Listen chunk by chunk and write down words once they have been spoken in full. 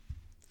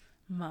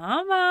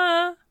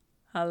Mama,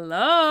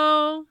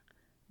 hello.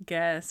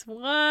 Guess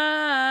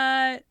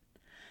what?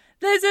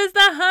 This is the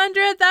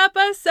 100th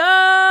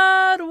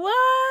episode.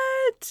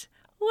 What?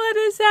 What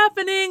is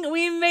happening?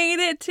 We made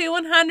it to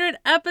 100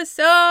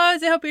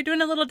 episodes. I hope you're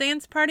doing a little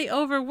dance party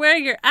over where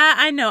you're at.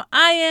 I know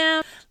I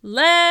am.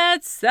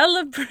 Let's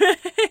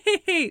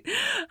celebrate.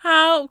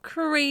 How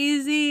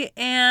crazy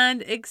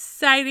and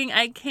exciting.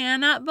 I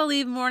cannot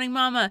believe Morning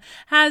Mama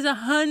has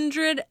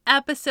 100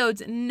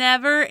 episodes.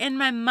 Never in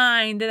my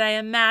mind did I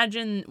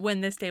imagine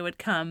when this day would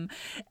come.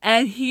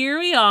 And here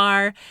we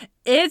are.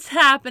 It's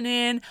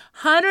happening.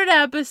 100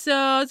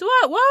 episodes.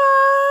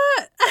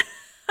 What?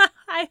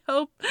 I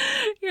hope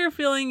you're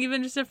feeling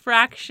even just a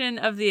fraction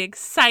of the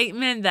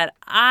excitement that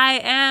I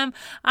am.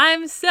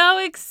 I'm so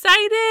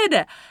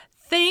excited.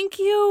 Thank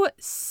you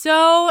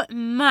so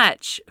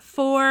much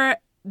for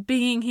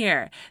being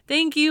here.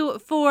 Thank you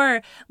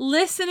for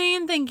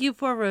listening. Thank you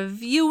for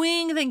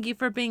reviewing. Thank you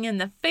for being in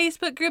the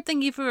Facebook group.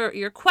 Thank you for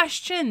your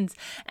questions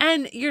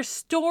and your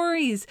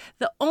stories.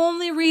 The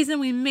only reason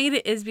we made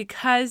it is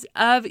because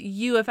of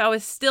you. If I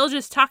was still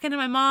just talking to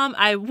my mom,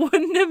 I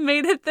wouldn't have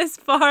made it this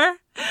far.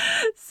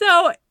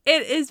 So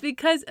it is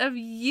because of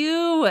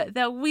you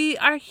that we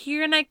are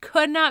here, and I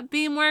could not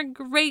be more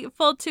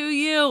grateful to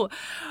you.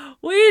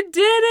 We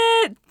did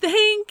it.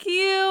 Thank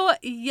you.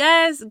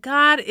 Yes,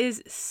 God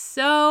is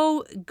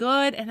so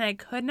good, and I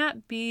could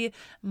not be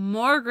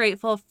more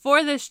grateful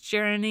for this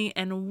journey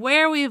and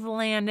where we've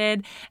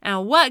landed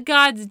and what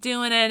God's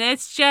doing, and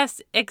it's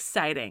just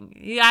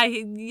exciting.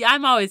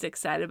 I'm always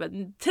excited, but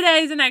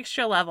today's an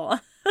extra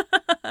level.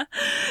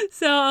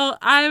 So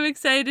I'm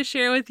excited to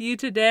share with you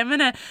today. I'm going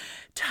to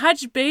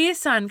touch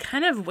base on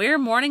kind of where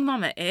Morning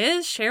Mama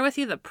is, share with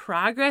you the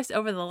progress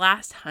over the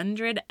last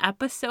 100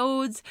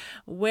 episodes,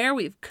 where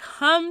we've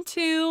come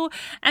to,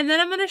 and then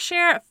I'm going to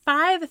share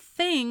 5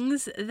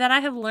 things that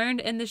I have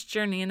learned in this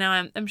journey. And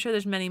now I'm sure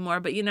there's many more,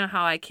 but you know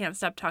how I can't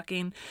stop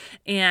talking,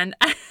 and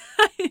I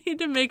need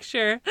to make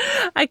sure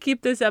I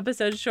keep this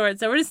episode short.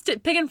 So we're just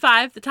picking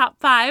 5, the top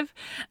 5.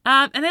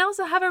 And I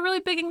also have a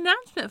really big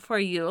announcement for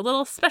you, a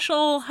little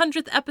special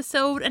 100th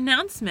episode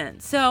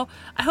announcement. So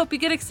I hope you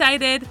get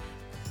excited.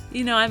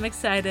 You know I'm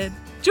excited.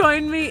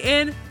 Join me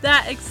in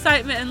that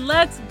excitement and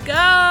let's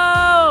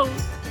go!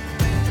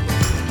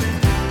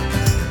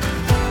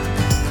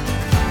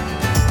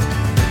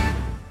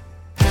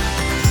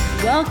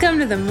 Welcome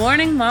to the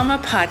Morning Mama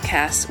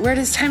podcast, where it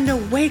is time to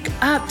wake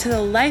up to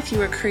the life you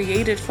were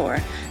created for.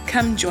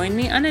 Come join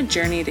me on a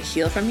journey to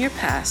heal from your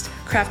past,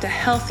 craft a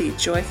healthy,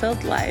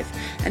 joy-filled life,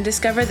 and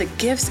discover the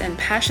gifts and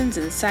passions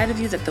inside of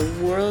you that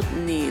the world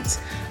needs.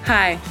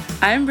 Hi,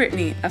 I'm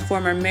Brittany, a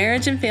former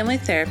marriage and family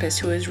therapist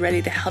who is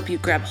ready to help you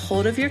grab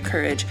hold of your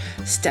courage,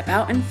 step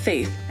out in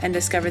faith, and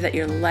discover that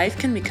your life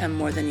can become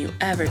more than you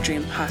ever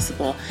dreamed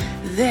possible.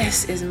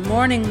 This is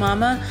Morning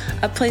Mama,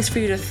 a place for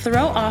you to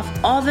throw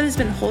off all that has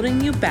been holding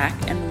you back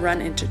and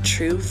run into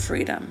true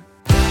freedom.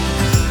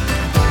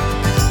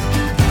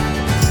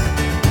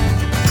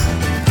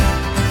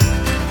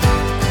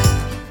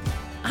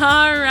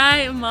 All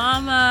right,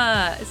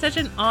 Mama. It's such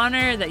an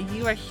honor that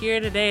you are here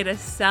today to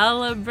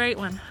celebrate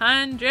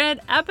 100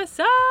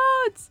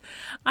 episodes.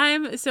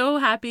 I'm so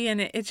happy,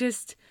 and it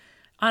just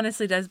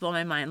honestly does blow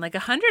my mind. Like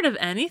 100 of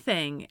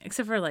anything,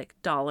 except for like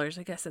dollars.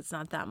 I guess it's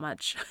not that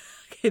much.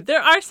 Okay,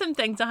 there are some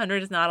things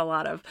 100 is not a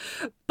lot of,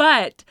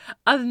 but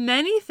of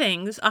many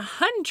things,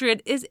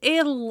 100 is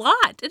a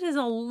lot. It is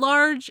a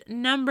large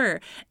number.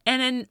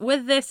 And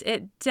with this,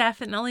 it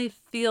definitely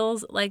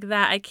feels like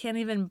that. I can't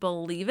even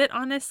believe it,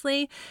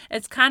 honestly.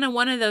 It's kind of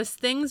one of those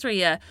things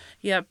where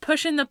you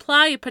push in the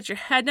plow, you put your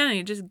head down, and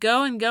you just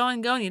go and go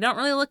and go, and you don't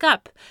really look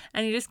up,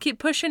 and you just keep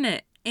pushing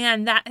it.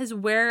 And that is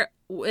where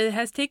it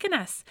has taken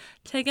us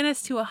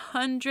to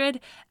 100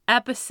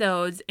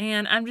 episodes.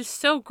 And I'm just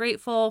so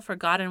grateful for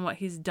God and what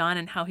he's done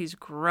and how he's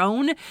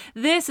grown.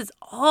 This is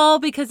all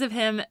because of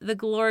him. The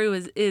glory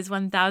is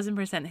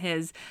 1000%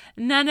 his.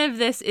 None of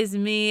this is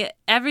me.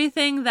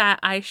 Everything that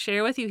I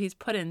share with you, he's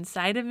put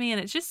inside of me. And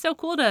it's just so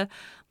cool to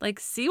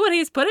see what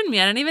he's put in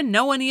me. I didn't even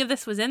know any of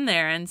this was in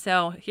there. And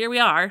so here we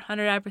are,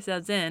 100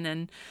 episodes in,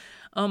 and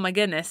oh my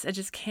goodness, I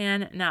just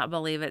cannot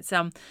believe it.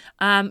 So,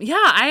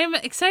 I'm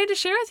excited to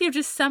share with you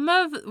just some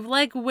of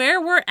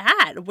where we're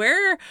at,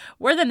 where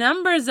the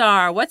numbers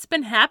are, what's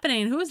been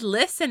happening, who's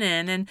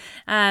listening, and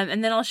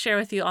then I'll share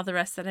with you all the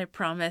rest that I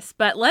promise.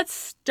 But let's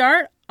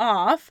start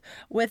off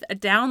with a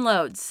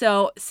download.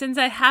 So since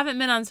I haven't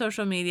been on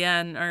social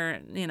media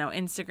or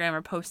Instagram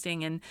or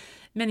posting in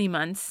many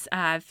months,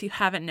 if you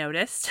haven't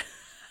noticed,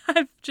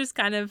 I've just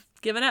kind of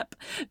given up.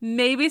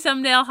 Maybe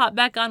someday I'll hop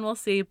back on, we'll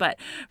see, but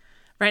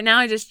right now,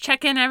 I just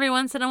check in every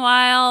once in a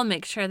while,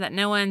 make sure that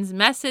no one's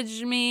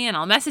messaged me, and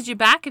I'll message you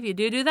back if you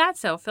do that,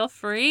 so feel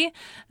free.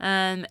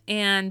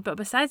 But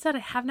besides that, I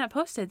have not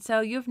posted,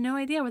 so you have no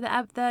idea where the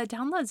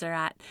downloads are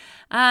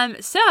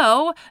at.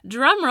 So,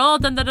 drum roll,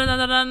 dun dun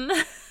dun dun dun.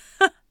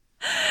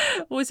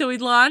 So we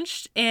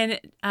launched in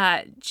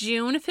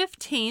June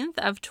 15th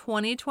of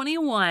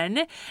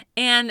 2021.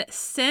 And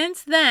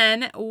since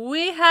then,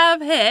 we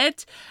have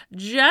hit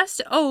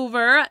just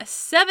over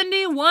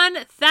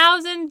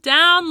 71,000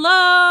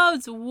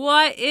 downloads.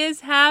 What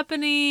is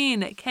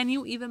happening? Can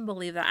you even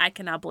believe that? I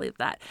cannot believe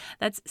that.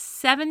 That's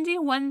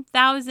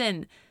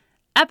 71,000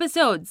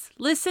 episodes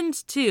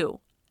listened to.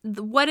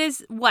 What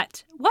is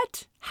what?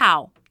 What?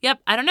 How?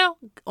 Yep, I don't know.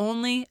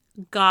 Only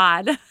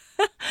God. And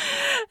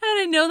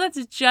I know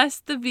that's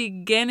just the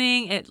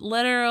beginning. It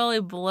literally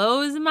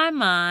blows my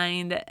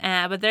mind.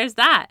 But there's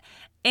that.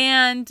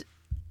 And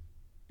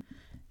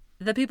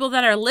the people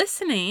that are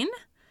listening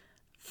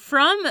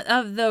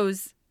of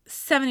those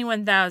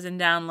 71,000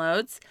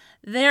 downloads,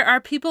 there are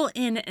people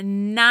in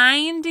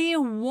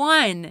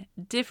 91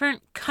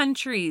 different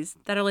countries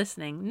that are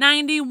listening.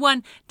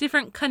 91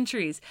 different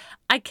countries.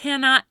 I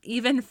cannot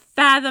even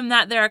fathom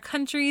that. There are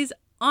countries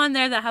on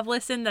there that have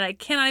listened that I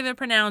cannot even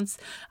pronounce,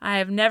 I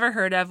have never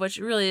heard of, which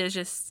really is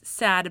just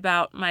sad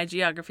about my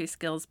geography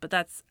skills, but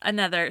that's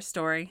another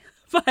story.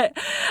 But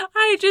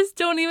I just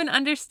don't even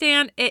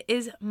understand. It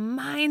is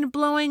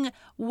mind-blowing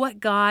what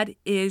God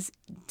is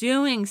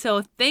doing.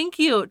 So thank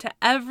you to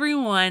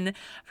everyone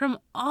from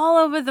all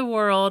over the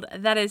world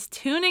that is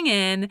tuning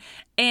in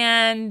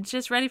and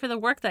just ready for the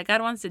work that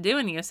God wants to do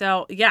in you.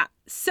 So yeah,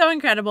 so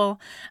incredible.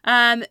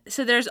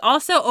 So there's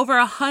also over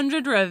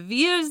 100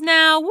 reviews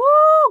now. Woo!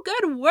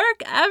 Good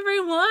work,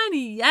 everyone.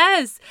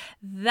 Yes,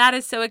 that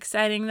is so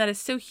exciting. That is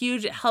so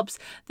huge. It helps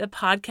the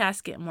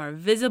podcast get more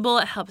visible.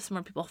 It helps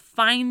more people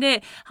find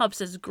it,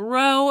 helps us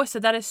grow. So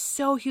that is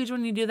so huge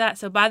when you do that.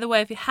 So by the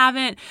way, if you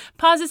haven't,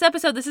 pause this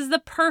episode. This is the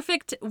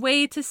perfect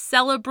way to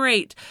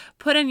celebrate.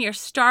 Put in your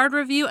starred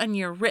review and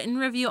your written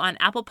review on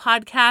Apple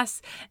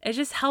Podcasts. It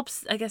just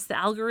helps, I guess, the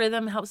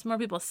algorithm helps more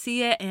people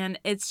see it. And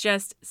it's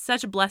just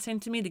such a blessing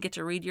to me to get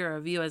to read your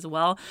review as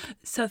well.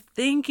 So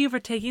thank you for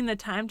taking the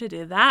time to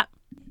do that.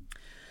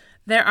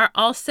 There are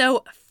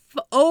also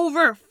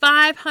over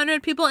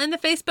 500 people in the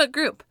Facebook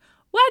group.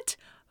 What?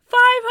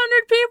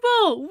 500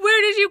 people!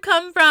 Where did you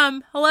come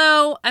from?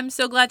 Hello, I'm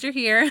so glad you're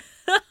here.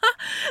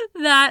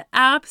 That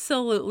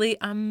absolutely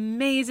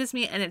amazes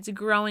me, and it's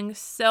growing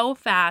so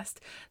fast.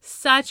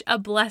 Such a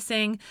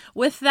blessing.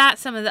 With that,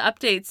 some of the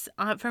updates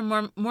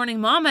from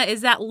Morning Mama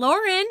is that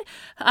Lauren,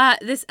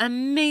 this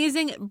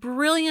amazing,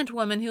 brilliant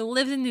woman who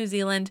lives in New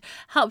Zealand,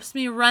 helps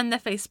me run the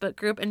Facebook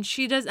group, and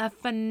she does a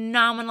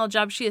phenomenal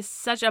job. She is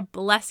such a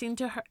blessing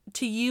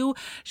to you.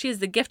 She has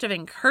the gift of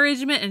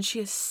encouragement, and she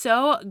is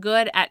so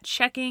good at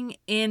checking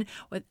in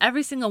with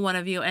every single one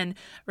of you and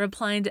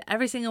replying to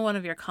every single one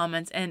of your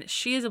comments, and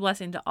she is a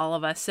blessing to all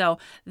of us. So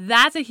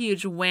that's a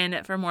huge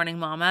win for Morning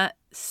Mama.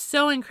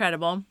 So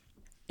incredible.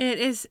 It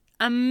is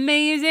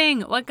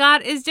amazing what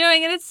God is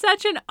doing, and it's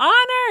such an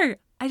honor.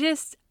 I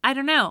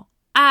don't know.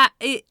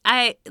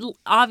 I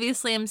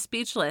obviously am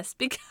speechless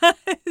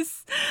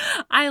because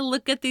I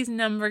look at these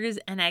numbers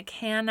and I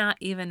cannot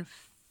even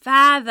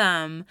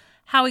fathom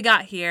how we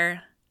got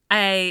here.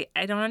 I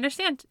don't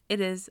understand.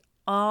 It is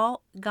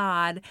all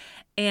God,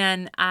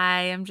 and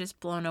I am just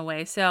blown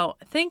away. So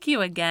thank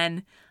you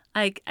again.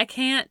 I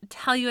can't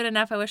tell you it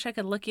enough. I wish I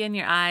could look you in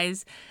your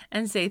eyes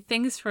and say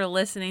thanks for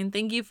listening.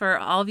 Thank you for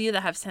all of you that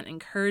have sent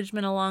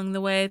encouragement along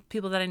the way,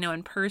 people that I know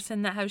in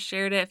person that have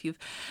shared it. If you've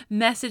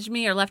messaged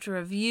me or left a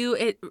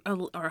review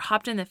or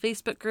hopped in the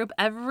Facebook group,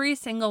 every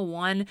single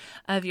one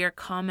of your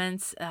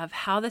comments of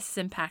how this has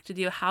impacted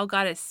you, how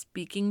God is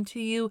speaking to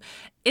you,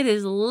 it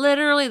is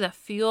literally the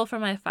fuel for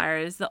my fire.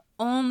 It is the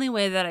only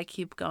way that I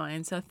keep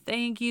going. So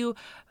thank you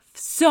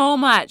so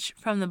much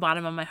from the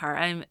bottom of my heart.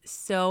 I'm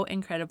so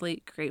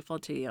incredibly grateful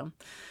to you.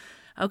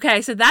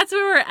 Okay, so that's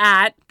where we're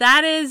at.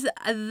 That is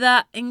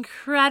the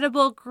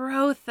incredible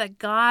growth that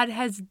God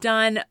has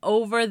done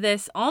over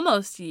this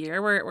almost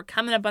year. We're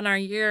coming up on our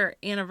year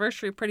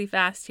anniversary pretty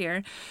fast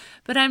here.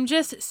 But I'm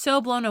just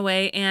so blown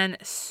away and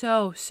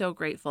so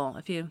grateful,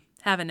 if you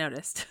haven't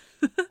noticed.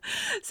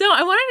 So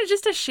I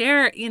wanted to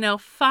share,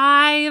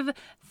 5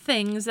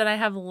 things that I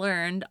have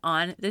learned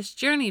on this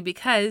journey,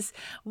 because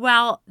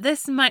while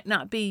this might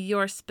not be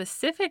your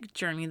specific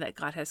journey that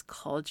God has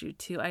called you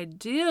to, I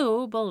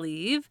do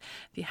believe,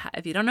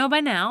 if you don't know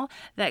by now,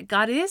 that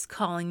God is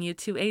calling you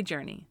to a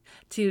journey,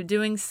 to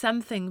doing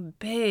something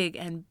big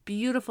and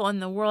beautiful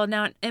in the world.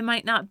 Now, it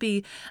might not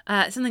be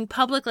something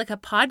public like a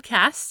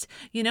podcast.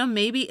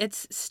 Maybe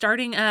it's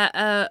starting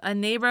a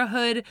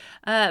neighborhood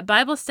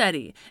Bible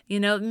study.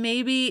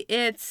 Maybe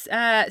it's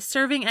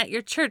serving at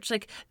your church.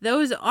 Like,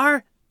 those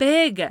are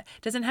big. It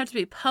doesn't have to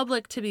be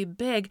public to be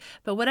big,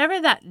 but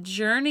whatever that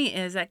journey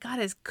is that God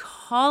is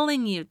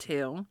calling you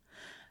to,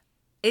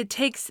 it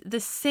takes the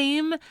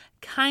same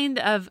kind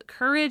of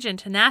courage and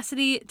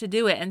tenacity to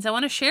do it. And so I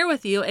want to share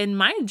with you in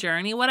my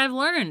journey what I've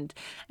learned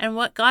and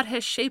what God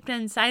has shaped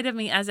inside of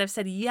me as I've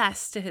said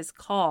yes to his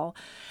call.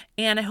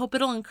 And I hope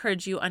it'll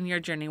encourage you on your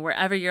journey,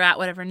 wherever you're at,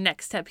 whatever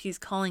next step he's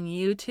calling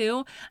you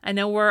to. I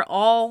know we're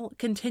all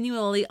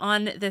continually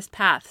on this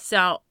path.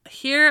 So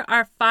here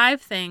are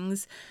 5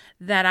 things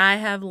that I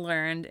have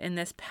learned in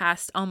this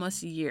past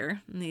almost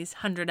year, in these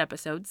 100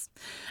 episodes.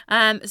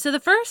 So the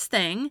first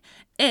thing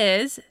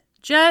is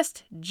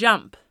just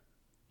jump.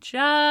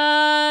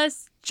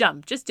 Just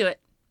jump. Just do it.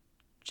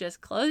 Just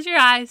close your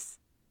eyes.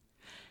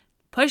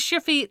 Push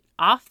your feet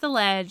off the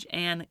ledge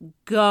and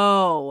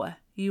go.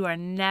 You are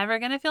never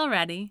going to feel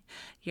ready.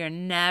 You're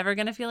never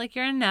going to feel like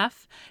you're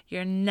enough.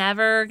 You're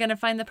never going to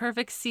find the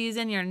perfect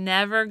season. You're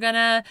never going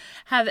to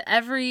have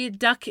every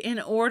duck in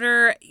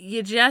order.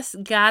 You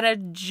just got to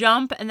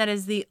jump, and that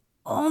is the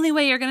only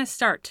way you're going to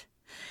start.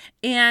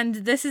 And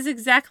this is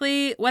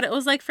exactly what it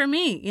was like for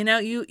me.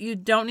 You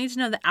don't need to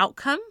know the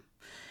outcome.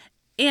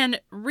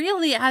 And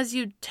really, as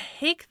you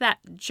take that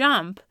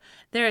jump,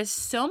 there is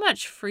so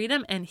much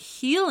freedom and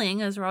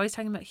healing, as we're always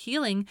talking about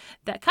healing,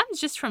 that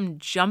comes just from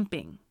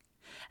jumping.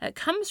 It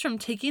comes from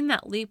taking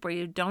that leap where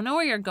you don't know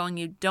where you're going.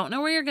 You don't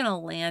know where you're going to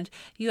land.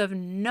 You have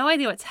no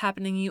idea what's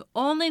happening. You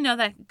only know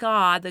that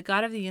God, the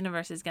God of the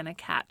universe, is going to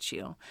catch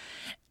you.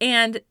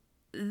 And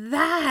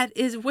that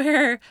is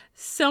where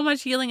so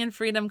much healing and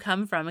freedom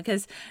come from.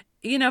 Because,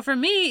 for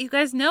me, you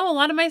guys know a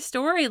lot of my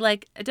story,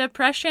 like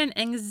depression,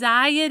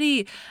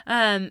 anxiety,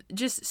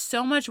 just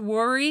so much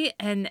worry.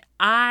 And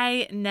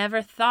I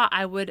never thought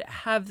I would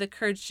have the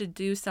courage to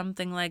do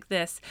something like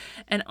this.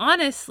 And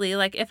honestly,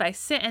 like if I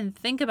sit and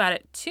think about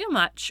it too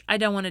much, I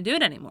don't want to do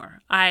it anymore.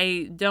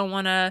 I don't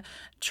want to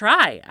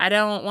try. I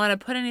don't want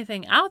to put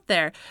anything out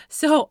there.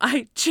 So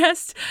I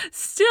just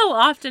still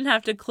often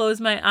have to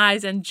close my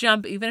eyes and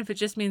jump, even if it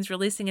just means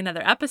releasing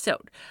another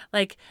episode.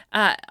 Like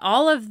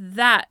all of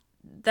that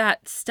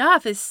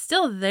stuff is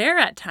still there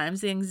at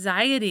times, the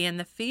anxiety and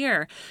the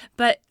fear,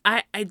 but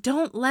I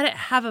don't let it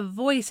have a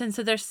voice. And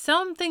so there's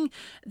something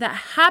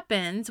that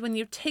happens when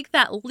you take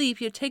that leap,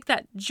 you take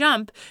that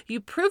jump, you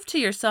prove to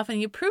yourself and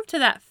you prove to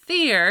that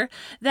fear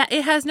that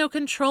it has no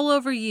control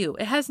over you.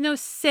 It has no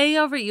say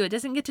over you. It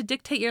doesn't get to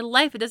dictate your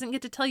life. It doesn't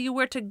get to tell you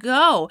where to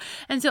go.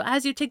 And so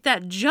as you take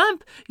that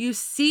jump, you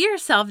see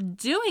yourself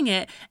doing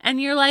it and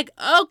you're like,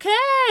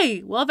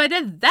 okay, well, if I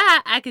did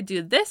that, I could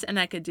do this and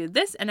I could do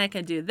this and I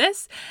could do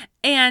this.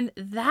 And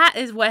that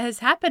is what has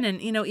happened.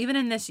 And, even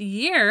in this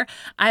year,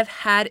 I've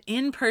had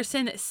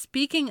in-person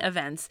speaking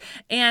events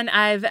and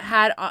I've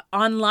had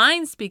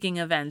online speaking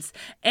events,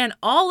 and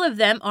all of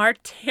them are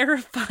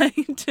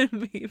terrifying to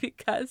me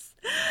because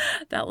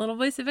that little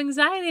voice of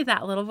anxiety,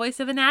 that little voice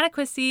of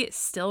inadequacy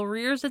still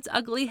rears its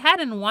ugly head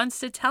and wants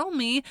to tell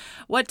me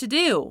what to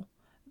do.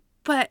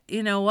 But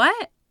you know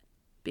what?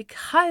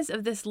 Because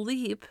of this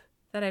leap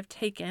that I've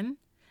taken,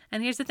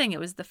 and here's the thing, it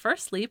was the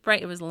first leap,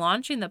 right? It was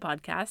launching the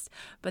podcast.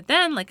 But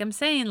then, like I'm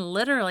saying,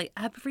 literally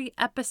every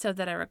episode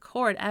that I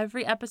record,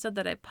 every episode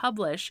that I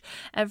publish,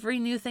 every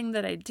new thing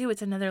that I do,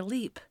 it's another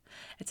leap.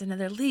 It's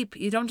another leap.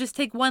 You don't just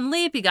take one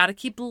leap. You got to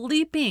keep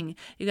leaping.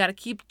 You got to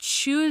keep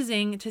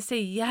choosing to say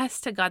yes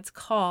to God's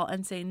call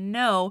and say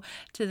no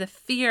to the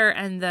fear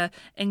and the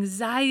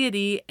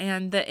anxiety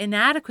and the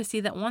inadequacy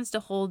that wants to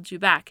hold you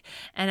back.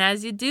 And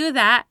as you do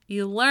that,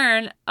 you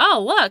learn,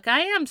 oh, look,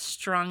 I am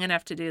strong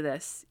enough to do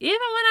this. Even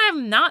when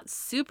I'm not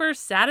super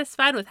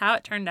satisfied with how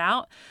it turned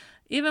out,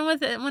 even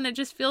with it when it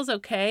just feels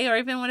okay, or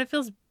even when it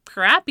feels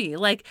crappy,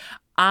 like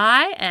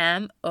I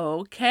am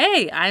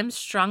okay. I'm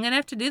strong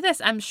enough to do this.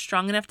 I'm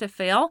strong enough to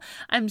fail.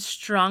 I'm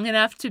strong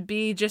enough to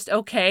be just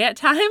okay at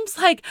times.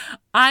 Like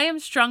I am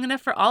strong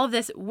enough for all of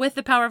this with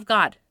the power of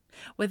God.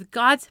 With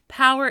God's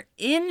power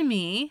in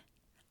me,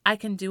 I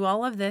can do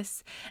all of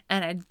this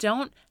and I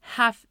don't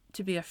have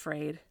to be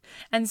afraid.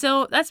 And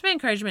so that's my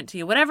encouragement to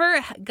you.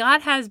 Whatever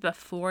God has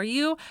before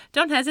you,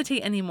 don't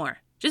hesitate anymore.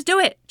 Just do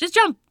it. Just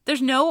jump.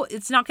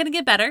 It's not going to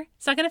get better.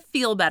 It's not going to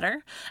feel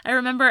better. I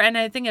remember, and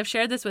I think I've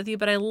shared this with you,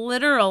 but I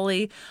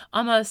literally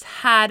almost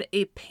had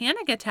a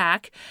panic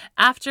attack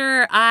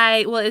after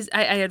I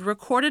had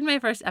recorded my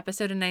first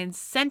episode and I had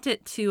sent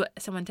it to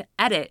someone to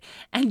edit.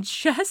 And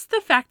just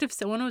the fact if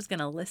someone was going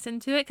to listen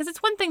to it, because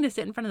it's one thing to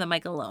sit in front of the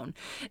mic alone.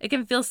 It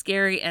can feel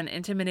scary and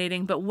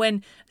intimidating, but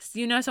when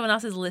someone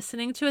else is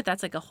listening to it,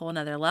 that's like a whole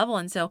nother level.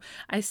 And so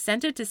I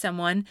sent it to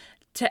someone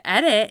to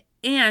edit,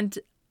 and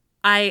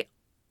I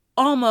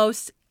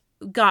almost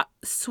got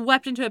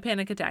swept into a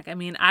panic attack. I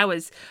mean, I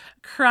was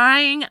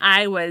crying.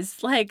 I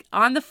was like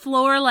on the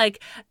floor,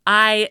 like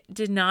I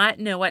did not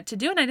know what to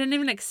do. And I didn't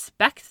even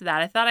expect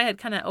that. I thought I had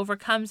kind of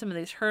overcome some of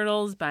these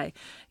hurdles by,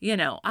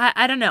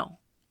 I don't know,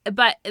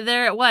 but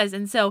there it was.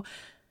 And so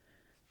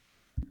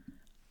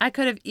I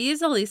could have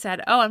easily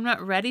said, oh, I'm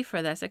not ready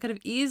for this. I could have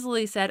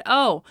easily said,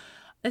 oh,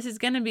 this is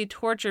going to be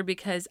torture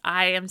because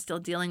I am still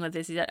dealing with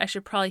this. I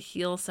should probably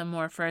heal some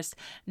more first.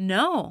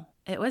 No,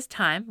 it was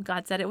time.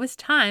 God said it was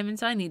time, and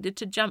so I needed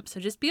to jump. So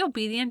just be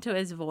obedient to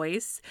his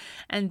voice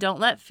and don't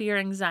let fear,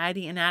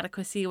 anxiety,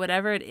 inadequacy,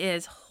 whatever it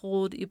is,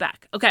 hold you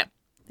back. Okay,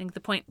 I think the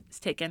point is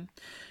taken.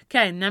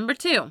 Okay, number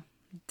 2,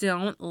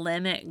 don't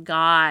limit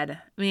God.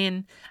 I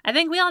mean, I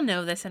think we all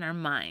know this in our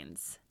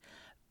minds,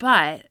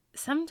 but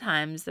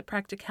sometimes the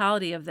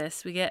practicality of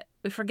this, we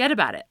forget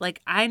about it.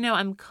 Like, I know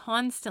I'm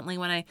constantly,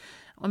 when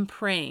I'm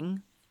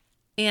praying,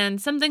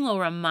 and something will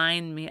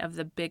remind me of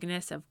the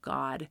bigness of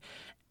God.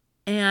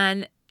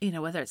 And,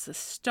 whether it's the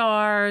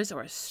stars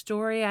or a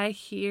story I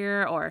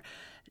hear or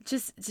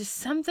just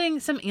something,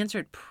 some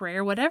answered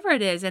prayer, whatever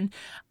it is. And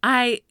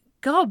I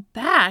go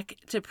back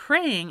to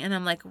praying and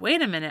I'm like,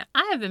 wait a minute,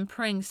 I have been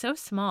praying so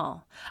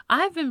small.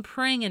 I've been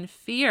praying in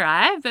fear.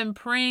 I've been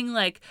praying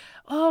like,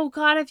 oh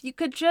God, if you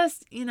could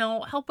just,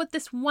 help with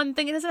this one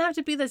thing. It doesn't have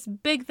to be this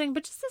big thing,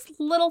 but just this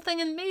little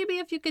thing. And maybe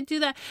if you could do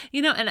that,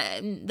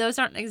 and those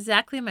aren't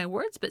exactly my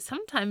words, but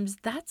sometimes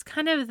that's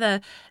kind of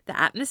the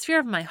atmosphere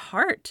of my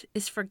heart,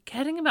 is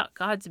forgetting about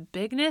God's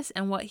bigness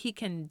and what he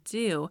can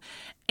do.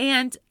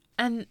 And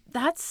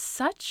that's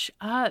such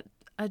a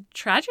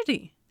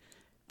tragedy.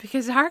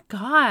 Because our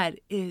God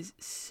is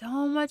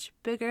so much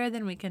bigger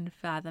than we can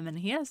fathom, and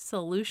he has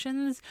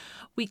solutions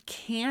we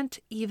can't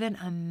even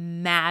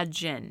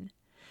imagine.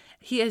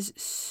 He is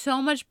so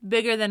much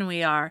bigger than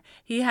we are.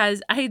 He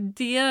has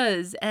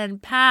ideas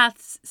and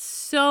paths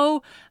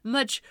so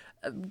much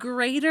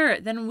greater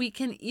than we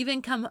can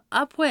even come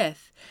up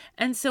with.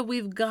 And so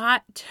we've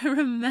got to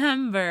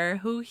remember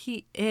who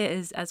he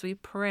is as we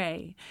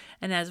pray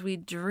and as we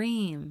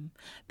dream,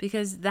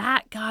 because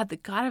that God, the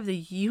God of the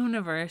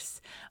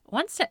universe,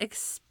 wants to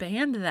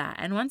expand that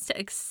and wants to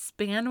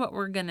expand what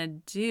we're going to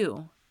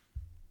do.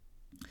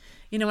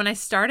 When I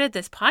started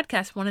this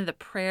podcast, one of the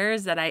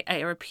prayers that I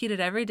repeated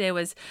every day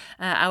was,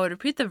 I would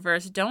repeat the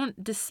verse,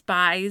 don't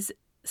despise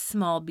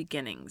small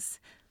beginnings.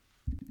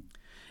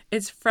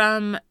 It's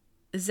from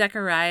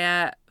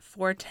Zechariah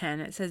 4:10.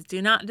 It says,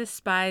 do not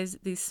despise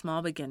these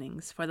small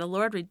beginnings, for the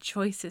Lord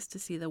rejoices to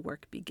see the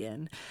work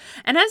begin.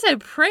 And as I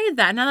prayed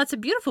that, now that's a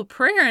beautiful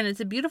prayer and it's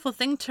a beautiful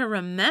thing to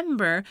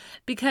remember,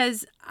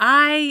 because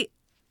I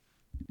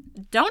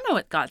don't know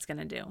what God's going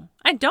to do.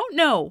 I don't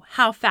know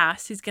how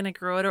fast he's going to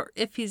grow it, or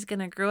if he's going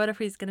to grow it, if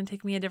he's going to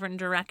take me a different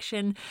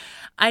direction.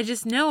 I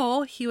just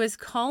know he was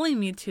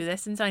calling me to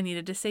this, and so I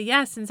needed to say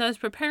yes. And so I was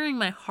preparing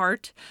my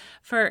heart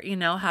for,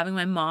 having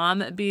my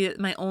mom be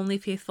my only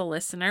faithful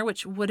listener,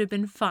 which would have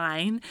been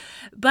fine.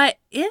 But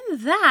in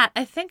that,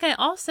 I think I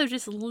also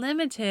just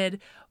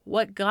limited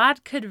what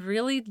God could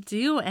really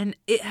do. And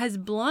it has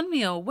blown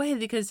me away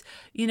because,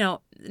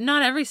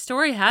 not every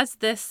story has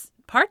this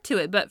part to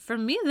it. But for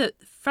me,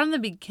 from the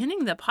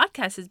beginning, the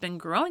podcast has been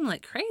growing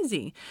like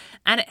crazy,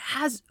 and it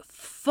has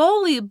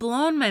fully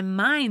blown my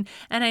mind.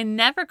 And I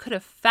never could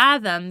have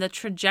fathomed the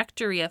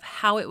trajectory of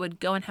how it would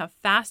go and how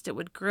fast it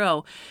would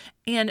grow.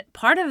 And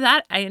part of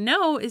that, I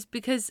know, is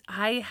because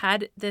I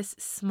had this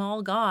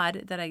small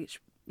God that I,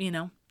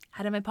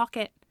 had in my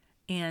pocket.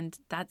 And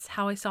that's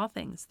how I saw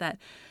things, that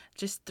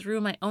just through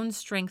my own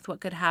strength,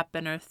 what could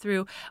happen, or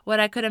through what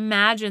I could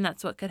imagine,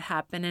 that's what could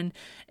happen. And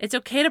it's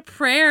okay to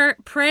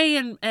pray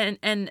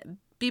and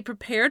be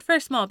prepared for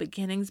small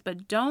beginnings,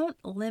 but don't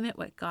limit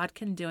what God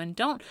can do. And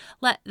don't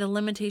let the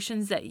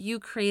limitations that you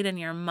create in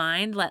your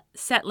mind,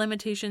 set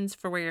limitations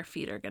for where your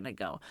feet are going to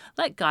go.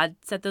 Let God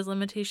set those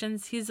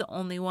limitations. He's the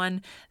only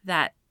one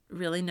that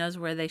really knows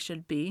where they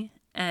should be.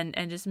 And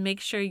just make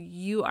sure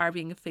you are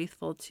being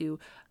faithful to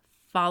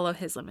follow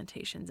his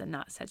limitations and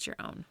not set your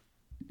own.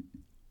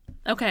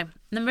 Okay,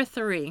 number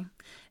 3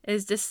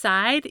 is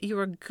decide you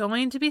are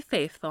going to be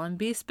faithful, and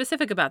be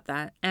specific about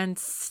that and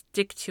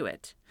stick to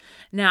it.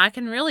 Now, I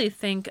can really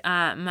thank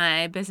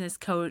my business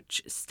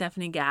coach,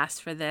 Stephanie Gass,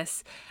 for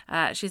this.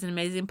 She's an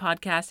amazing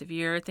podcast. If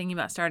you're thinking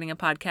about starting a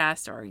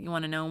podcast or you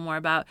want to know more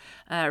about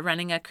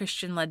running a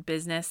Christian-led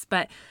business,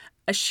 but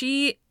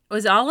she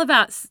was all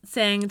about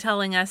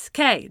telling us,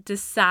 okay,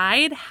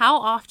 decide how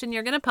often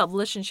you're going to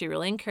publish. And she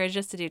really encouraged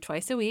us to do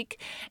twice a week,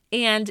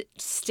 and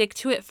stick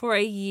to it for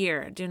a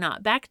year. Do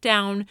not back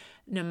down,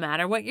 no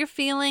matter what you're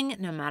feeling,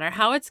 no matter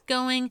how it's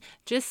going,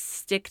 just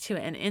stick to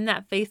it. And in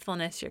that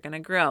faithfulness, you're going to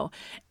grow.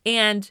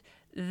 And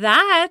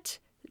that,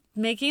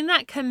 making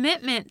that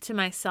commitment to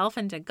myself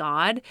and to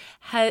God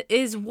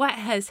is what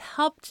has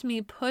helped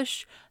me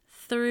push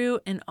through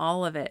in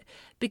all of it,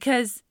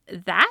 because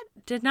that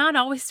did not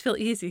always feel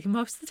easy.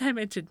 Most of the time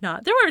it did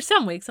not. There were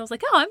some weeks I was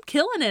like, oh, I'm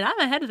killing it, I'm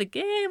ahead of the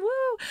game,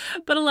 woo!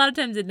 But a lot of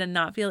times it did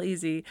not feel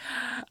easy.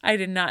 I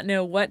did not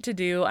know what to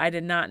do. I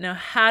did not know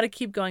how to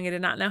keep going. I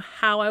did not know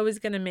how I was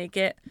going to make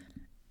it.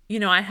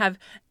 I have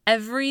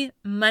every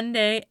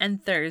Monday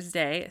and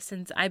Thursday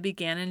since I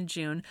began in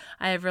June,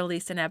 I have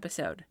released an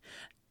episode.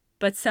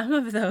 But some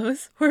of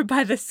those were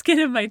by the skin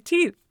of my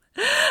teeth.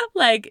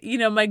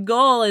 My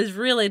goal is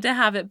really to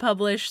have it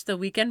published the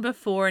weekend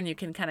before, and you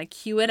can kind of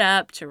queue it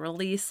up to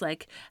release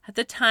at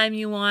the time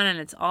you want, and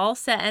it's all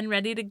set and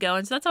ready to go.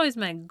 And so that's always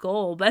my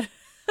goal. But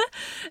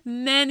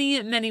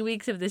many, many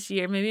weeks of this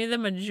year, maybe the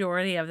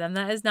majority of them,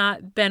 that has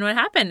not been what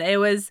happened. It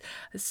was,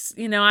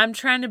 I'm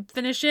trying to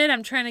finish it.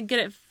 I'm trying to get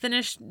it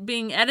finished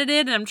being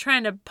edited, and I'm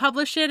trying to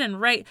publish it and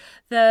write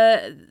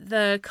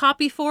the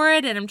copy for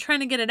it, and I'm trying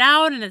to get it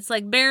out, and it's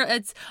like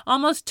it's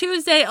almost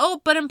Tuesday.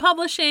 Oh, but I'm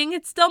publishing.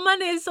 It's still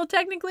Monday. It's still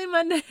technically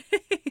Monday.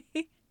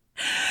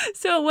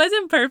 So it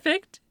wasn't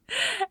perfect.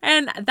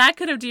 And that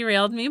could have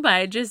derailed me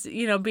by just,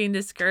 being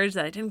discouraged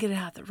that I didn't get it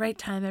out at the right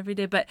time every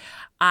day. But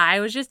I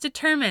was just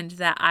determined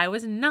that I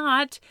was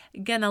not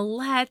going to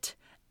let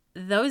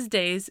those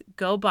days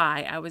go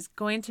by. I was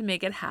going to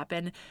make it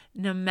happen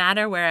no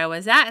matter where I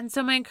was at. And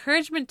so my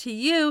encouragement to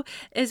you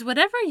is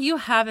whatever you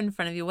have in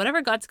front of you,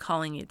 whatever God's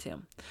calling you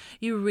to,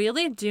 you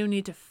really do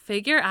need to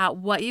figure out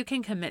what you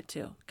can commit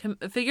to,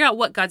 figure out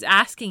what God's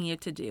asking you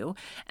to do,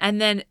 and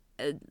then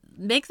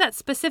make that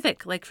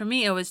specific. Like for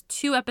me, it was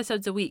 2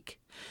 episodes a week.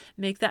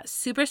 Make that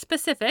super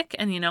specific.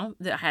 And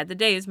I had the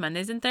days,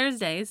 Mondays and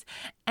Thursdays,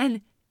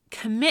 and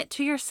commit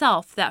to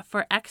yourself that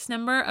for X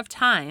number of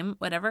time,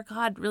 whatever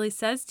God really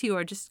says to you,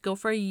 or just go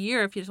for a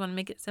year if you just want to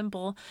make it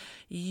simple,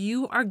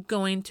 you are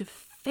going to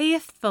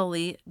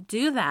faithfully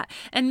do that.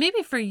 And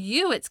maybe for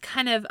you, it's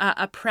kind of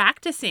a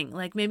practicing.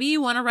 Like maybe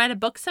you want to write a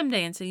book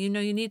someday, and so you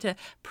need to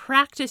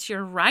practice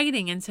your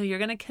writing, and so you're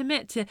going to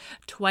commit to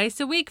twice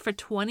a week for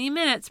 20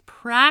 minutes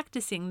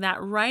practicing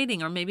that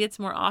writing, or maybe it's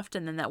more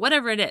often than that.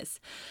 Whatever it is,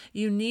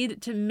 you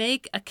need to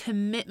make a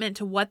commitment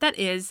to what that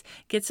is.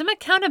 Get some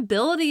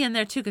accountability in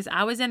there too, because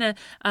I was in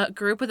a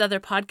group with other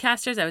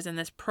podcasters. I was in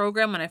this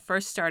program when I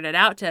first started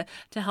out to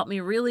help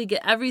me really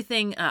get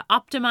everything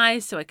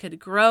optimized so I could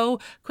grow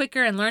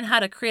quicker and learn how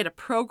to create a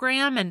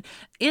program. And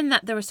in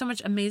that, there was so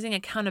much amazing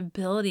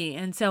accountability.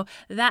 And so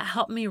that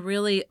helped me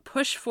really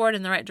push forward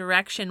in the right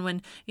direction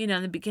when,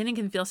 in the beginning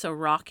can feel so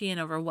rocky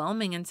and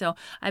overwhelming. And so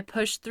I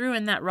pushed through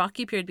in that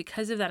rocky period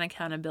because of that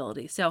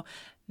accountability. So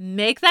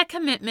make that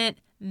commitment,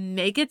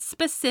 make it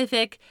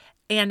specific,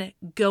 and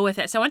go with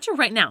it. So I want you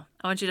right now,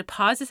 I want you to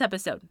pause this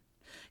episode.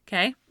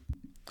 Okay.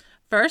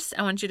 First,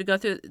 I want you to go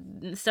through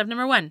step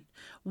number 1.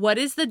 What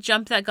is the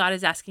jump that God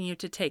is asking you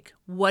to take?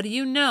 What do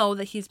you know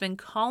that He's been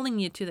calling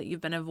you to that you've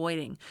been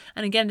avoiding?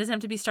 And again, it doesn't have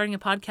to be starting a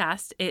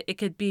podcast. It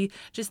could be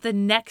just the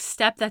next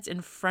step that's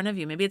in front of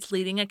you. Maybe it's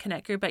leading a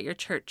connect group at your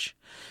church.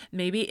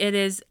 Maybe it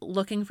is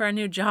looking for a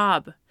new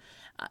job.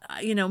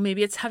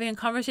 Maybe it's having a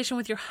conversation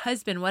with your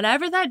husband.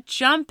 Whatever that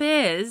jump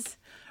is,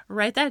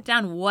 write that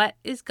down. What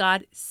is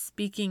God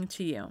speaking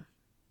to you?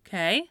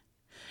 Okay?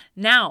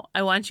 Now,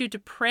 I want you to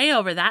pray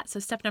over that. So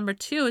step number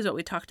 2 is what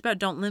we talked about.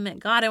 Don't limit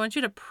God. I want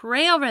you to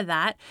pray over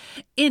that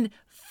in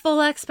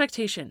full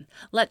expectation.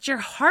 Let your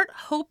heart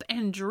hope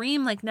and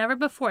dream like never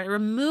before.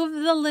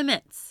 Remove the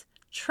limits.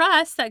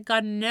 Trust that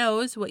God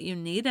knows what you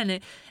need, and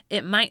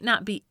it might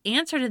not be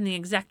answered in the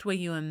exact way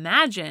you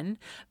imagine,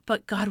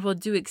 but God will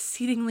do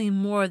exceedingly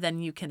more than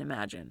you can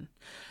imagine.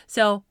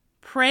 So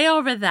pray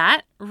over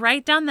that.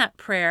 Write down that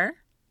prayer.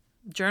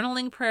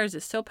 Journaling prayers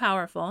is so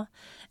powerful.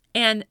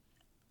 And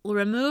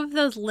remove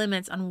those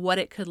limits on what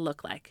it could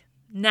look like.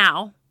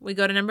 Now, we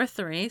go to number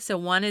 3. So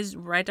 1 is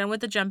write down what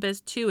the jump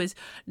is. 2 is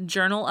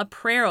journal a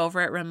prayer over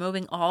it,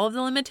 removing all of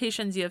the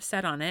limitations you have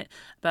set on it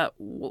about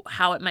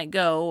how it might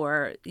go,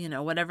 or,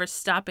 whatever's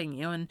stopping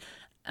you, and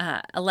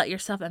let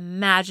yourself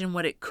imagine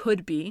what it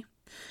could be.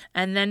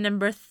 And then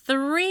number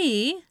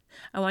 3,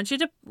 I want you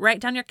to write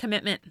down your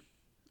commitment.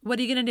 What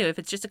are you going to do? If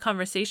it's just a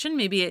conversation,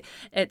 maybe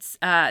it's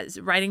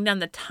writing down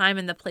the time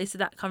and the place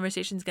that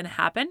conversation is going to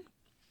happen.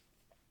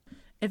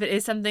 If it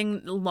is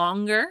something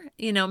longer,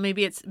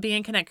 maybe it's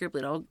being a connect group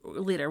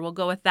leader. We'll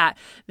go with that.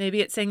 Maybe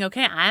it's saying,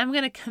 okay, I'm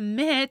going to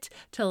commit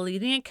to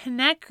leading a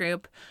connect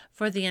group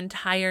for the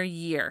entire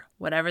year,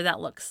 whatever that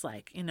looks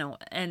like,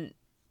 and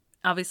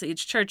obviously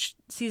each church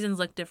seasons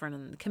look different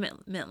and the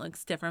commitment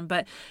looks different,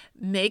 but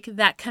make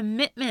that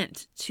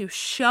commitment to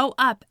show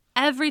up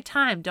every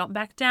time. Don't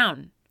back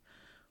down.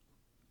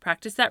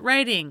 Practice that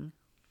writing.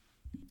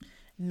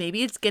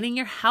 Maybe it's getting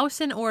your house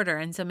in order.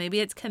 And so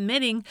maybe it's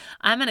committing,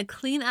 I'm going to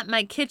clean up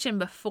my kitchen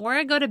before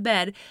I go to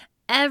bed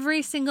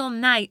every single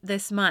night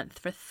this month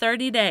for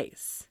 30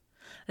 days.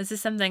 This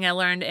is something I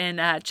learned in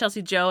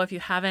Chelsea Joe. If you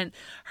haven't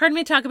heard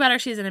me talk about her,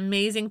 she has an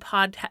amazing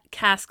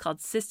podcast called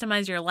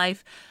Systemize Your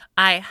Life.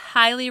 I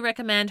highly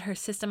recommend her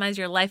Systemize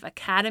Your Life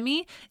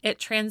Academy. It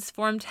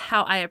transformed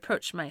how I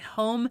approach my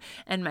home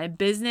and my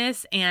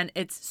business, and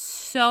it's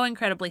so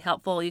incredibly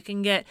helpful. You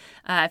can get,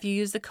 if you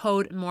use the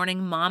code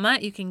Morning Mama,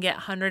 you can get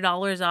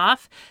 $100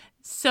 off.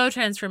 So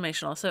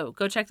transformational. So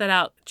go check that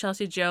out.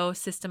 Chelsea Joe,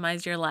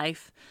 Systemize Your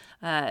Life.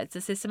 It's a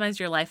Systemize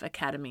Your Life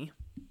Academy.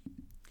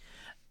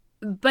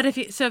 But if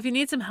you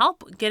need some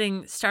help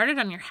getting started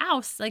on your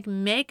house,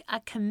 make a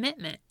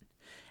commitment,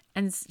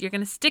 and you're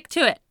going to stick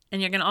to it.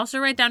 And you're going to also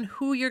write down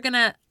who you're going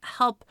to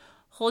help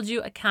hold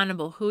you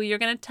accountable, who you're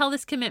going to tell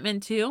this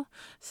commitment to,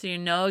 so you're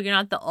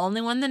not the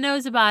only one that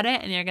knows about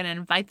it, and you're going to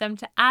invite them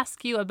to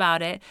ask you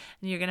about it,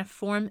 and you're going to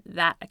form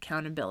that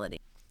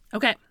accountability.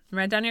 Okay,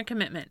 write down your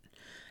commitment.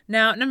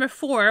 Now, number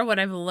 4, what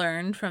I've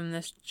learned from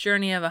this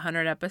journey of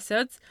 100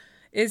 episodes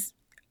is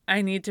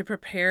I need to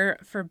prepare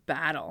for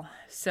battle.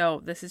 So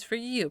this is for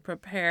you.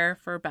 Prepare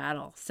for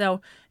battle.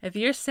 So if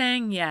you're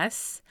saying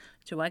yes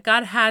to what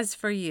God has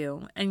for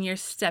you and you're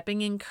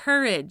stepping in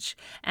courage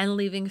and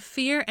leaving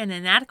fear and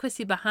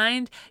inadequacy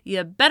behind,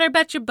 you better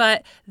bet your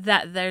butt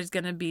that there's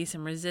going to be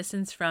some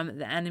resistance from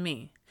the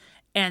enemy.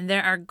 And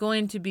there are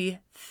going to be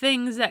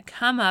things that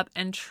come up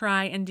and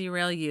try and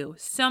derail you.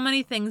 So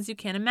many things you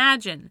can't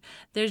imagine.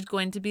 There's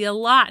going to be a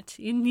lot.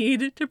 You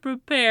need to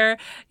prepare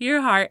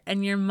your heart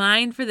and your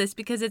mind for this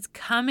because it's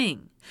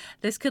coming.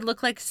 This could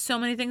look like so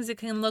many things. It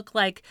can look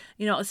like,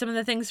 some of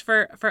the things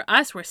for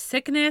us were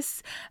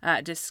sickness,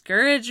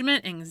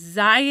 discouragement,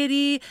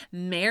 anxiety,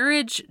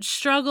 marriage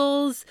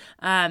struggles.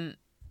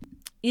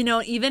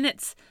 Even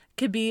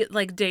could be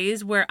like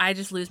days where I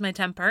just lose my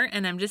temper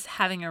and I'm just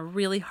having a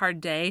really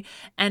hard day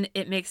and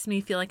it makes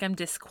me feel like I'm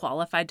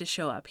disqualified to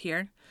show up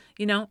here.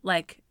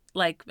 Like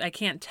I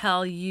can't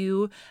tell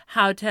you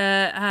how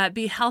to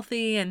be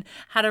healthy and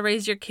how to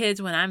raise your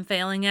kids when I'm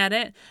failing at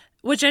it,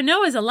 which I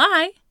know is a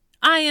lie.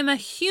 I am a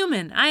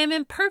human. I am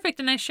imperfect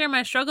and I share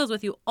my struggles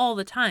with you all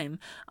the time.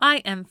 I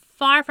am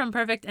far from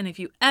perfect, and if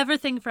you ever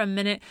think for a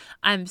minute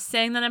I'm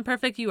saying that I'm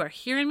perfect, you are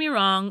hearing me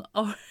wrong.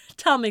 Or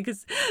tell me,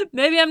 because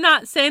maybe I'm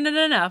not saying it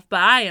enough, but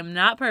I am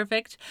not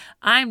perfect.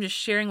 I'm just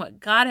sharing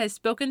what God has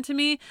spoken to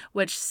me,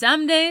 which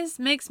some days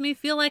makes me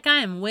feel like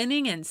I am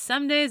winning, and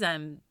some days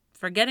I'm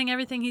forgetting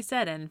everything He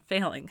said and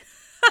failing.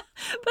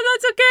 But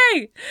that's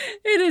okay.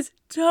 It is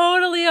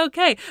totally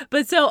okay.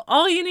 But so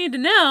all you need to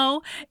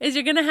know is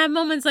you're going to have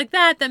moments like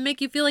that make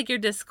you feel like you're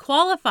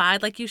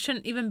disqualified, like you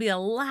shouldn't even be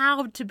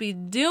allowed to be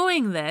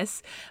doing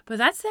this. But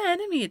that's the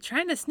enemy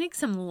trying to sneak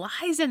some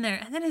lies in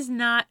there. And that is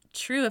not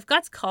true. If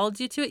God's called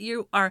you to it,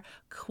 you are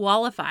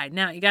qualified.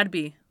 Now, you got to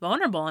be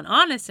vulnerable and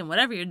honest in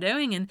whatever you're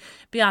doing and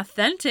be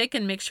authentic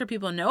and make sure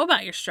people know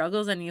about your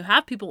struggles and you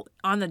have people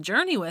on the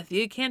journey with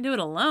you. You can't do it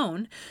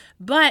alone,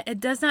 but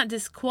it does not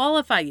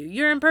disqualify you.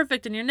 You're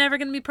imperfect and you're never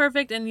going to be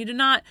perfect, and you do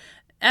not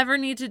ever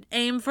need to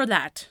aim for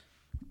that.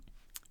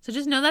 So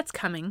just know that's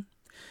coming.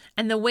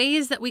 And the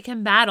ways that we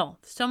can battle,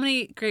 so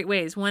many great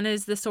ways. One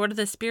is the sword of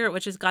the Spirit,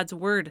 which is God's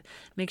word.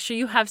 Make sure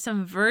you have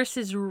some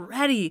verses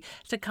ready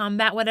to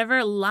combat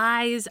whatever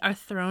lies are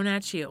thrown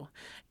at you.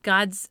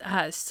 God's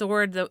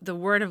sword, the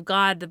word of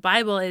God, the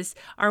Bible is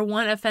our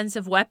one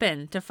offensive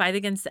weapon to fight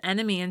against the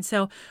enemy. And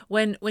so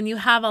when you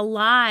have a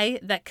lie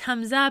that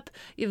comes up,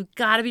 you've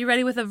got to be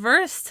ready with a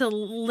verse to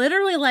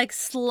literally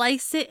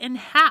slice it in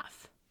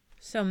half.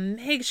 So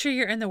make sure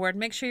you're in the Word.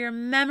 Make sure you're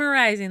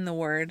memorizing the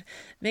Word.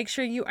 Make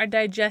sure you are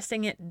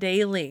digesting it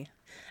daily.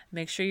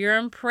 Make sure you're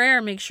in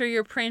prayer. Make sure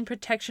you're praying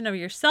protection over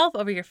yourself,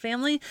 over your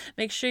family.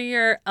 Make sure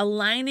you're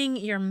aligning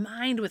your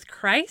mind with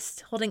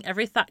Christ, holding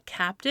every thought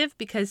captive,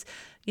 because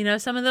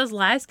some of those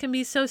lies can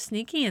be so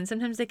sneaky, and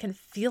sometimes they can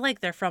feel like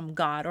they're from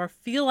God or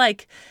feel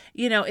like,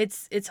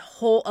 it's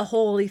a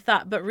holy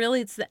thought, but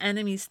really it's the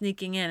enemy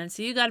sneaking in. And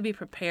so you got to be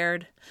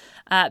prepared.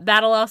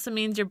 Battle also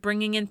means you're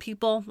bringing in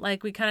people,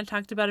 like we kind of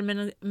talked about a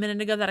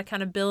minute ago, that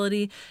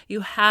accountability.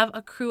 You have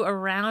a crew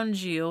around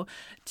you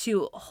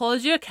to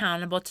hold you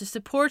accountable, to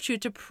support you,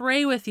 to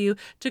pray with you,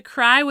 to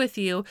cry with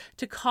you,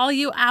 to call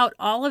you out.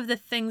 All of the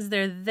things,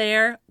 they're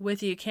there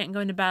with you. You can't go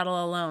into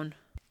battle alone.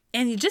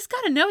 And you just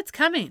got to know it's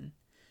coming.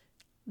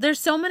 There's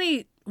so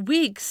many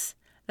weeks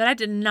that I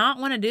did not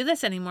want to do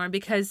this anymore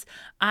because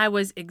I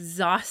was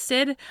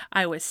exhausted.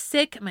 I was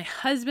sick. My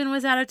husband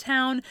was out of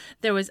town.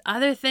 There was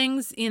other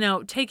things,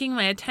 taking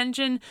my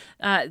attention,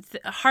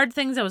 hard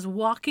things I was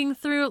walking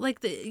through,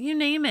 you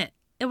name it.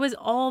 It was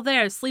all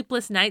there.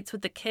 Sleepless nights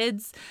with the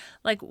kids,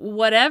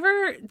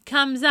 whatever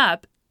comes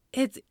up,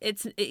 it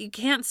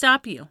can't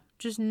stop you.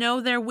 Just know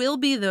there will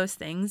be those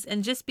things,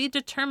 and just be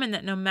determined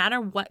that no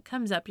matter what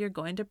comes up, you're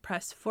going to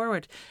press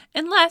forward.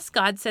 Unless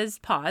God says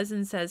pause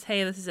and says,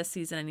 hey, this is a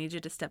season, I need you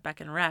to step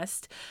back and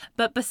rest.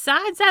 But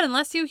besides that,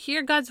 unless you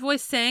hear God's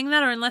voice saying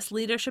that, or unless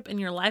leadership in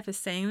your life is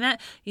saying that,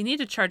 you need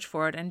to charge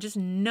forward and just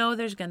know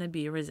there's going to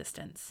be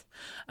resistance.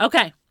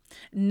 Okay,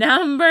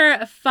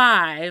 number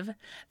 5.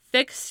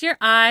 Fix your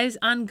eyes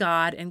on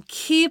God and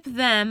keep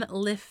them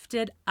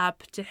lifted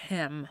up to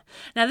Him.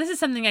 Now, this is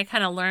something I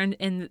kind of learned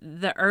in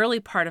the early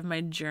part of my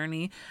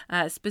journey.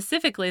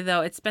 Specifically, though,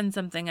 it's been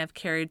something I've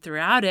carried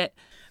throughout it.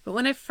 But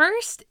when I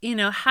first,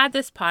 had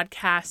this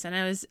podcast and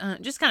I was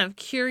just kind of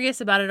curious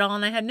about it all,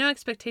 and I had no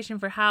expectation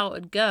for how it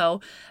would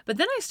go, but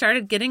then I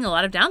started getting a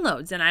lot of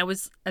downloads, and I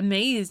was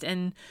amazed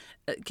and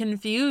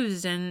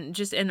confused and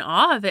just in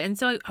awe of it. And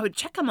so I would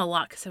check them a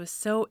lot because I was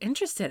so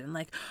interested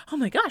and oh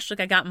my gosh,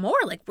 I got more.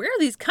 Where are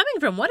these coming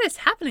from? What is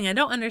happening? I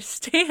don't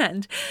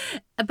understand.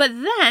 But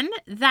then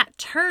that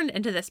turned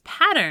into this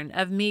pattern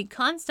of me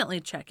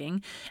constantly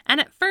checking. And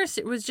at first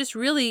it was just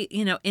really,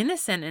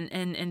 innocent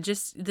and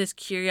just this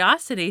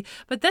curiosity.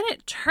 But then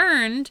it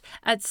turned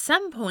at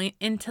some point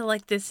into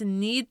this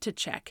need to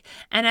check.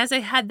 And as I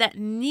had that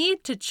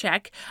need to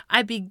check,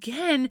 I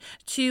began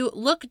to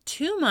look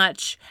too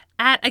much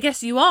at, I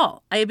guess, you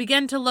all. I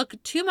began to look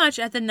too much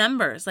at the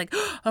numbers. Like,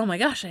 oh my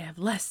gosh, I have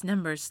less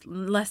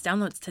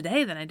downloads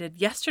today than I did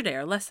yesterday,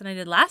 or less than I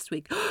did last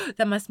week.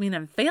 That must mean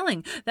I'm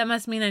failing. That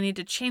must mean I need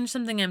to change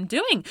something I'm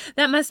doing.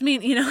 That must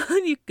mean,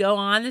 you go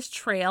on this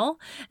trail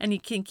and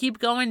you can keep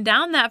going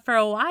down that for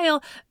a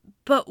while.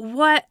 But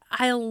what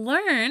I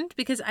learned,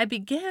 because I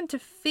began to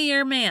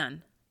fear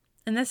man,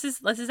 and this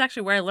is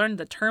actually where I learned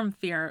the term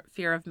fear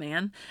of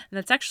man. And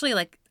that's actually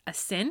like a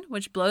sin,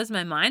 which blows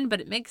my mind, but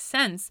it makes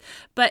sense.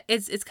 But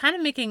it's kind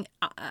of making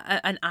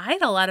an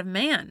idol out of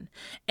man.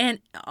 And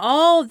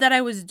all that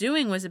I was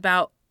doing was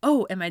about,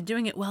 oh, am I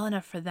doing it well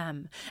enough for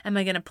them? Am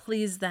I going to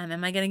please them?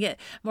 Am I going to get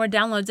more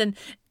downloads? And,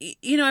 it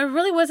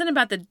really wasn't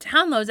about the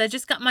downloads. I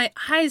just got my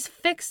eyes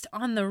fixed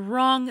on the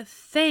wrong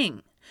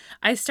thing.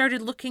 I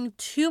started looking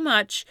too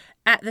much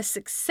at the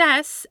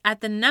success,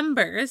 at the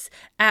numbers,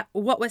 at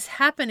what was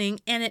happening,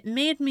 and it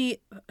made me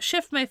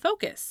shift my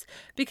focus,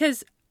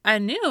 because I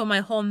knew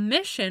my whole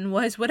mission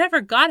was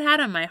whatever God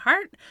had on my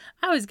heart,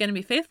 I was going to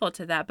be faithful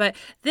to that. But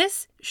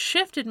this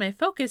shifted my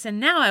focus, and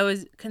now I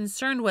was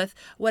concerned with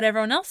what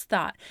everyone else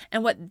thought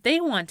and what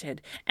they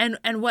wanted and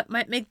what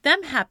might make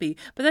them happy.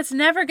 But that's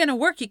never going to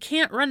work. You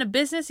can't run a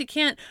business. You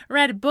can't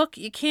write a book.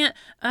 You can't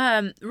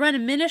run a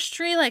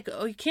ministry.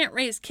 You can't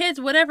raise kids.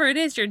 Whatever it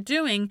is you're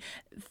doing,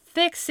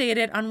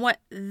 fixated on what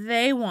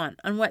they want,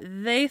 on what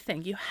they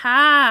think. You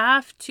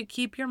have to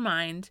keep your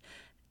mind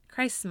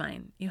Christ's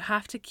mind. You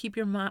have to keep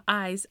your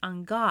eyes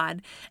on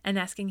God and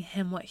asking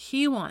him what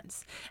he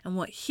wants and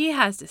what he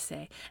has to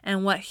say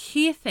and what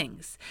he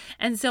thinks.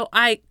 And so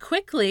I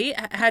quickly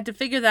had to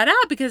figure that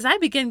out, because I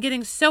began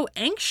getting so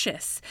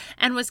anxious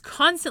and was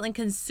constantly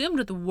consumed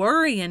with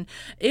worry, and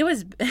it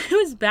was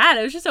bad.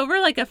 It was just over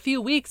like a few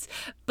weeks,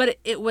 but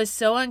it was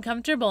so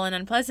uncomfortable and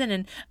unpleasant.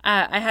 And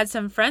I had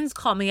some friends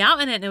call me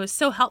out on it, and it was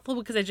so helpful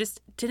because I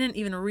just didn't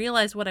even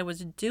realize what I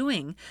was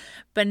doing.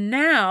 But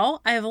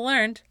now I have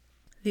learned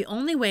the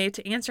only way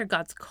to answer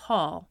God's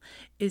call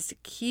is to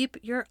keep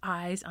your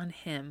eyes on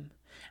him.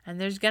 And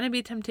there's going to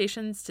be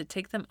temptations to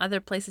take them other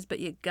places, but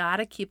you got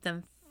to keep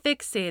them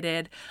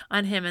fixated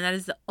on him. And that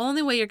is the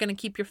only way you're going to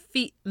keep your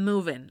feet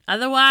moving.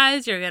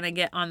 Otherwise, you're going to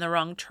get on the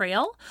wrong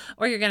trail,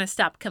 or you're going to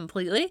stop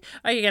completely,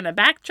 or you're going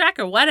to backtrack,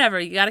 or whatever.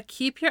 You got to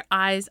keep your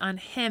eyes on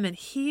him, and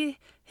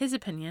his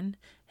opinion,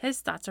 his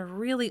thoughts are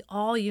really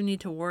all you need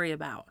to worry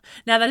about.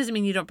 Now, that doesn't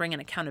mean you don't bring in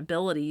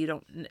accountability.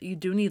 You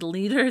do need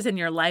leaders in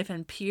your life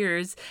and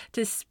peers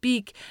to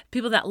speak,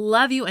 people that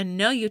love you and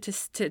know you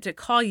to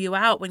call you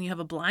out when you have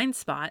a blind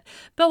spot.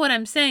 But what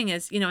I'm saying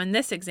is, in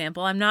this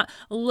example, I'm not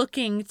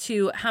looking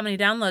to how many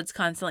downloads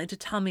constantly to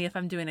tell me if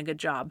I'm doing a good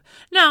job.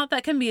 Now,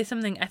 that can be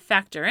something I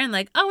factor in,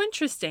 like, oh,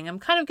 interesting, I'm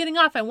kind of getting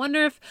off. I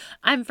wonder if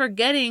I'm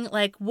forgetting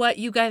like what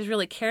you guys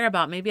really care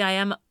about. Maybe I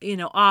am,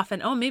 off,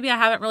 and maybe I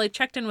haven't really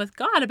checked in with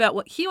God about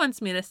what he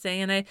wants me to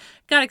say, and I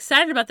got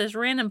excited about this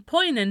random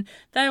point, and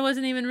that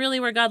wasn't even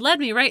really where God led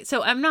me, right?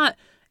 So I'm not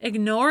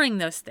ignoring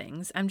those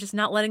things. I'm just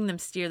not letting them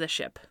steer the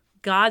ship.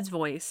 God's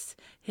voice,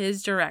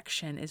 his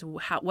direction is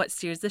what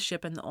steers the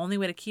ship, and the only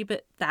way to keep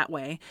it that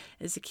way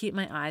is to keep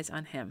my eyes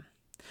on him.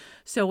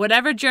 So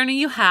whatever journey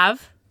you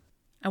have,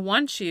 I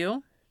want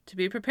you to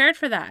be prepared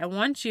for that. I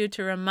want you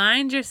to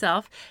remind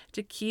yourself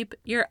to keep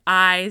your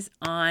eyes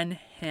on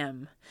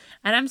him.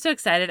 And I'm so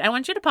excited. I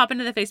want you to pop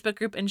into the Facebook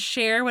group and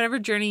share whatever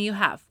journey you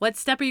have. What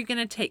step are you going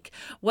to take?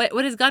 What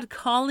is God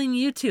calling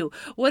you to?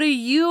 What do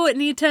you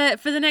need to,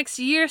 for the next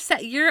year,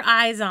 set your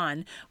eyes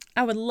on?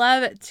 I would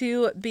love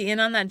to be in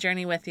on that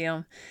journey with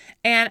you.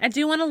 And I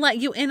do want to let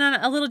you in on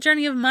a little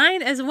journey of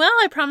mine as well.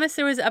 I promised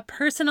there was a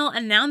personal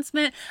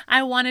announcement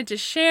I wanted to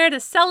share to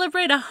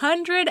celebrate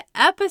 100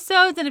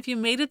 episodes. And if you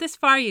made it this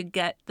far, you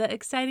get the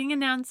exciting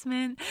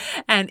announcement.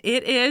 And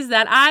it is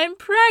that I'm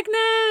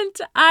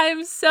pregnant.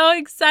 I'm so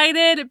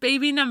excited.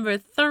 Baby number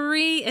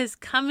 3 is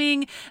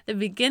coming the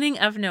beginning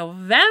of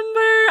November.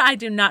 I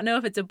do not know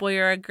if it's a boy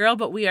or a girl,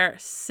 but we are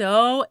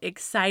so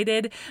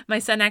excited. My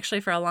son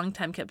actually for a long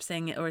time kept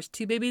saying it was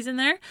 2 babies in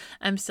there.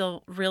 I'm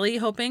still really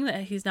hoping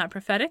that he's not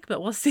prophetic,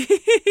 but we'll see.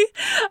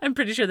 I'm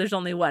pretty sure there's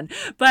only 1,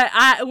 but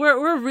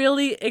we're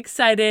really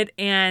excited,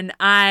 and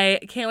I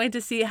can't wait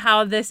to see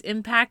how this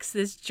impacts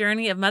this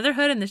journey of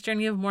motherhood and this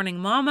journey of mourning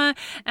mama.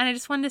 And I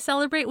just wanted to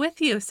celebrate with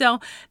you. So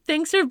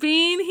thanks for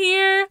being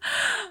here.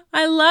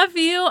 I love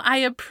you. I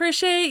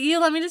appreciate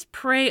you. Let me just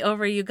pray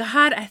over you.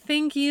 God, I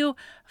thank you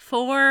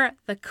for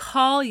the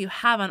call you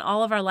have on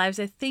all of our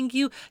lives. I thank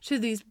you to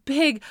these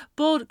big,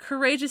 bold,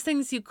 courageous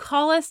things you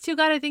call us to.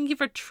 God, I thank you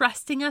for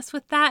trusting us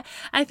with that.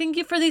 I thank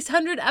you for these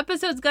 100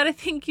 episodes. God, I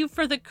thank you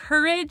for the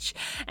courage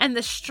and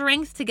the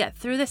strength to get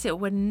through this. It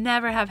would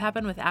never have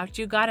happened without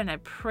you, God, and I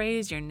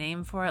praise your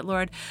name for it,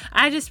 Lord.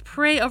 I just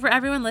pray over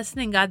everyone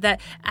listening, God, that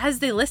as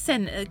they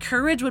listen,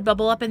 courage would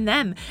bubble up in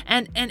them,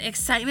 and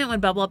excitement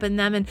would bubble up in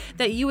them, and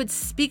that you would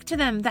speak to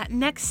them that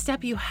next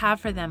step you have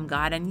for them,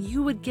 God, and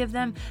you would give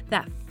them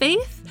that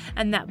faith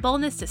and that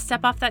boldness to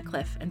step off that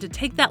cliff and to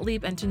take that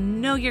leap and to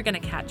know you're going to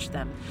catch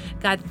them.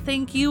 God,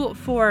 thank you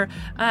for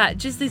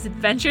just these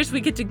adventures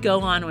we get to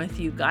go on with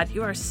you. God,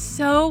 you are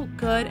so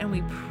good, and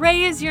we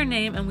praise your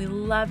name and we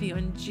love you.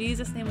 In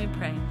Jesus' name we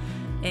pray.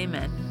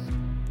 Amen.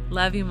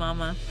 Love you,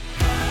 Mama.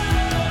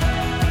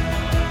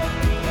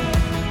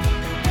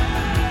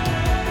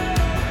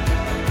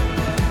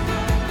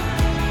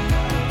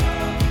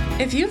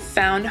 If you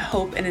found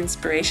hope and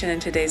inspiration in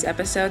today's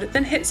episode,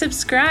 then hit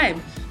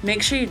subscribe.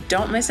 Make sure you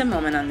don't miss a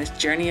moment on this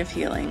journey of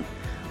healing.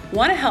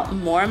 Want to help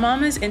more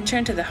mamas enter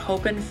into the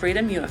hope and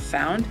freedom you have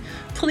found?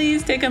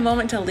 Please take a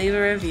moment to leave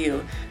a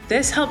review.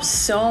 This helps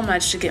so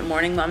much to get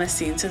Morning Mama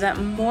seen so that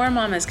more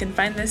mamas can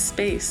find this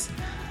space.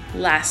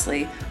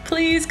 Lastly,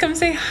 please come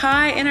say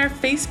hi in our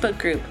Facebook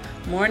group,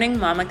 Morning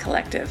Mama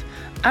Collective.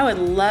 I would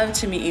love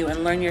to meet you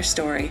and learn your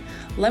story.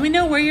 Let me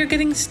know where you're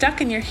getting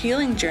stuck in your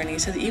healing journey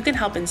so that you can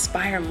help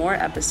inspire more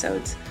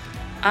episodes.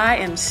 I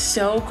am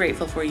so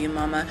grateful for you,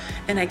 Mama,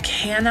 and I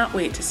cannot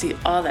wait to see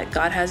all that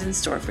God has in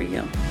store for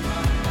you.